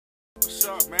What's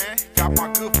up, man? Got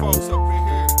my good folks up in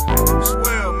here.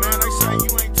 Swell, man. They say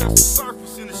you ain't touched the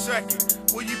surface in a second.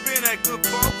 Where you been at, good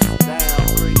folks? Damn,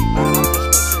 greedy, man. I'm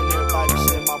just sitting here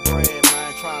babysitting my bread,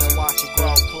 man. Trying to watch it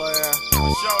grow, player. For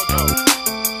sure, though.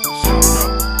 For sure,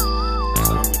 though.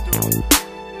 That's how we do it.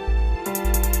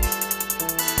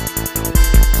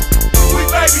 We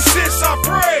babysit our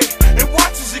bread and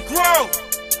watch as it grow.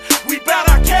 We bout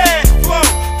our cash flow.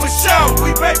 For sure,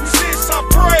 we babysit our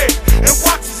bread and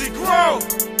watch as it grow.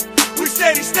 We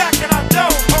steady stacking our dough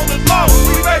on the low.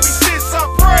 We babysit our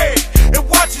bread and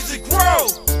watch as it grow.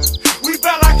 We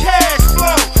bout our cash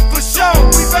flow. For sure,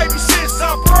 we babysit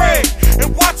our bread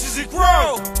and watch as it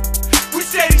grow. We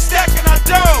steady stacking our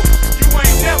dough. You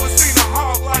ain't never seen a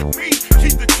hog like me.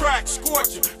 Keep the track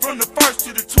scorching from the 1st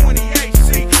to the 28th.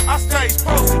 See, I stay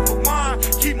posted for mine.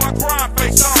 Keep my grind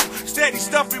face on. Steady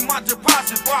stuffing my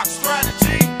deposit box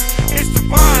strategy. It's the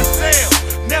buy and sell,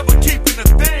 never keeping a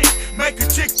thing. Make a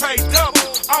chick pay double.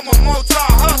 I'm a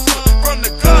multi-hustler from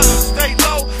the gutter. Stay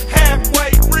low,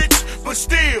 halfway rich, but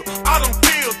still, I don't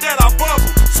feel that I bubble.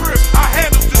 Trip, I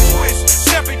handle the twist.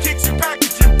 Chevy kicks and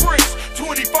packaging bricks.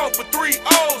 24 for 3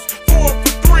 O's, 4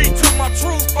 for 3 to my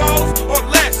true foes, or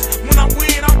less. When I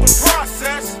win out the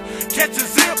process, catch a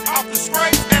zip off the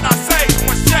scrapes, and I save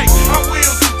my shake. I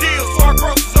wheels and deals, so I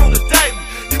grosses on the daily.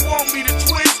 You want me to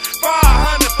twist?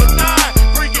 500 for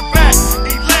 9, bring it back,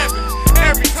 11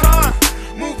 every time.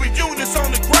 Moving units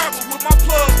on the gravel with my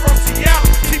plug roasting out.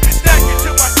 Keep it stacking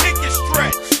till my ticket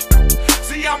stretch.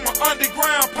 See, I'm an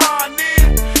underground pioneer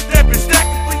that been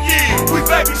stacking for years. We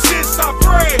babysit our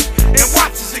bread and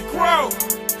watch as it grow.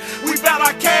 We bout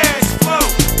our cash flow,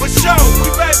 for sure. We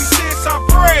babysit our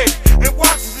bread and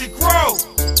watch as it grow.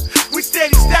 We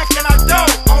steady stacking our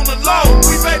dough on the low.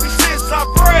 We babysit our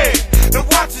bread and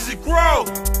watch as it grow.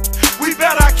 We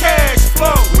bout our cash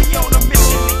flow. We on a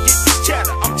mission to get this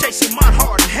cheddar. I'm chasing my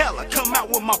heart in hell. I come out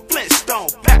with my Flintstone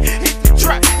back, hit the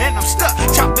track, and I'm stuck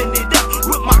chopping it up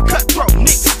with my cutthroat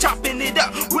niggas, chopping it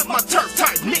up with my turf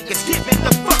type niggas, giving the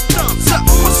fuck thumbs up.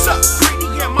 What's up, greedy,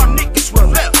 and my niggas will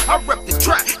live. I rep the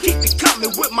track, keep it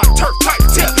coming with my turf type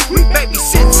tip. We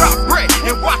babysit our bread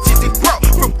and watch as it grow.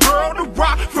 From girl to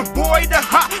rock, from boy to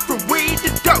hot, from weed to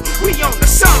dope. We on the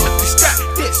side of the stack,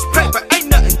 this paper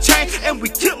ain't nothing changed, and we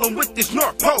killin' with this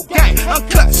North Pole gang.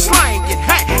 Uncut, slang, and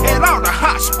hang at all the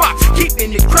hot spots,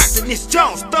 keeping it cracked. This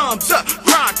Jones, thumbs up,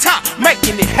 grind time,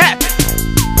 making it happen.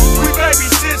 We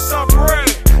babysit our bread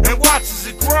and watch as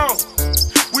it grow.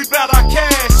 We bout our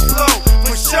cash flow,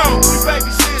 for sure. We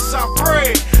babysit our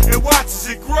bread and watch as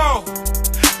it grow.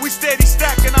 We steady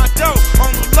stacking our dough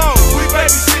on the low. We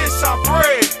babysit our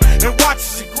bread and watch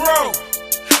as it grow.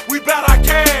 We bout our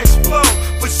cash flow,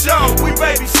 for sure. We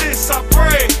babysit our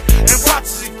bread and watch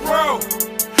as it grow.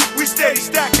 We steady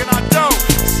stacking our dough.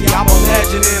 See, I'm a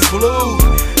legend in blue,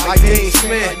 like Dean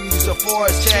Smith. Use a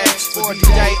forest checks for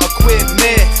DJ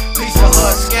equipment. Piece of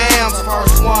hood scams,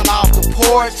 first one off the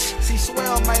porch. See,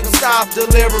 Swell made them stop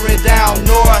delivering down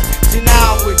north. See,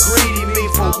 now I'm with Greedy, me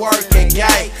for work and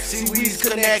gay. See, we's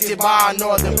connected by our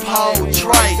northern pole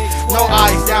trait. No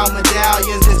ice down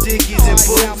medallions and dickies and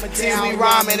boots. See, we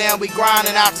rhyming and we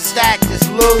grinding out to stack this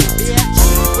loot.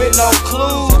 With no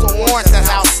clues or warrants, that's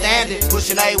outstanding.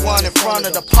 Pushing A1 in front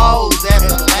of the poles at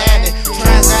the landing.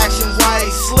 Transaction way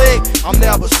slick, I'm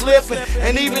never slipping.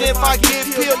 And even if I get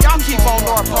killed, y'all keep on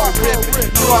North Pole ripping.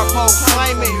 North Pole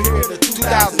claiming here to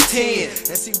 2010.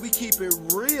 And see, we keep it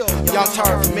real, young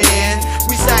turf men.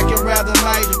 We stacking rather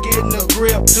major, getting a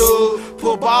grip, dude.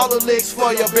 Pull all the licks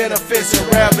for your benefits and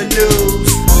revenues.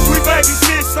 We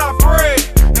babysit our bread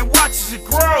and watch as it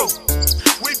grow.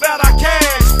 We bout our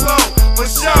cash flow, for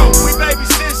sure. We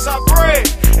babysit our bread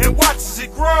and watch as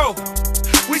it grow.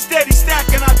 We steady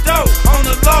stacking our dough on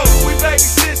the low. We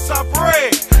babysit our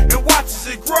bread and watch as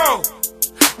it grow.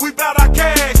 We bout our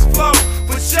cash flow,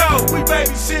 for sure. We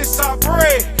babysit our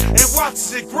bread and watch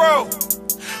as it grow.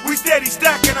 We steady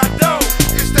stacking our dough.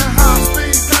 It's that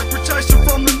high-speed transportation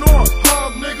from the north.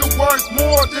 Hog nigga worth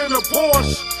more than a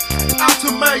Porsche. Out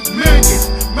to make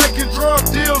millions, making drug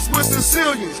deals with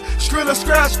Sicilians. Skrilla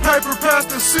scratch paper past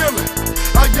the ceiling.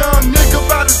 A young nigga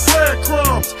bout his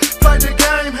breadcrumbs. Play the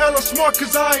game hella smart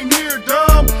cause I ain't near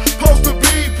dumb. Supposed to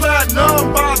be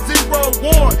platinum by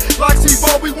 01. Like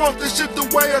C-Bo, we want this shit to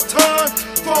weigh a ton.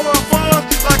 For our fun,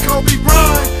 like Kobe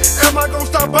Bryant. Am I gonna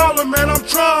stop ballin', man? I'm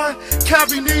trying.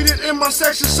 Cavi needed in my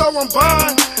section, so I'm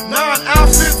buying 9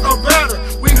 outfits or better.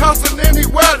 We hustlin' any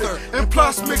weather. And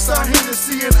plus mix our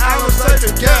Hennessy and Alizé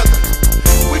together.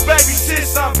 We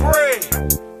babysit our bread.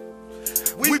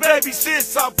 We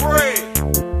babysit our bread.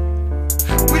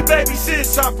 We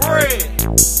babysit our bread.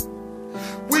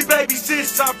 We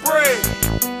babysit our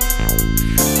bread.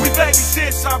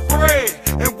 babysit our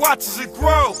bread and watch as it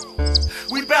grow.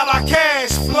 We bout our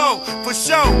cash flow, for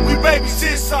sure. We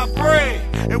babysit our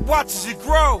bread and watch as it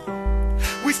grow.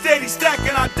 We steady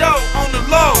stacking our dough on the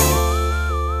low.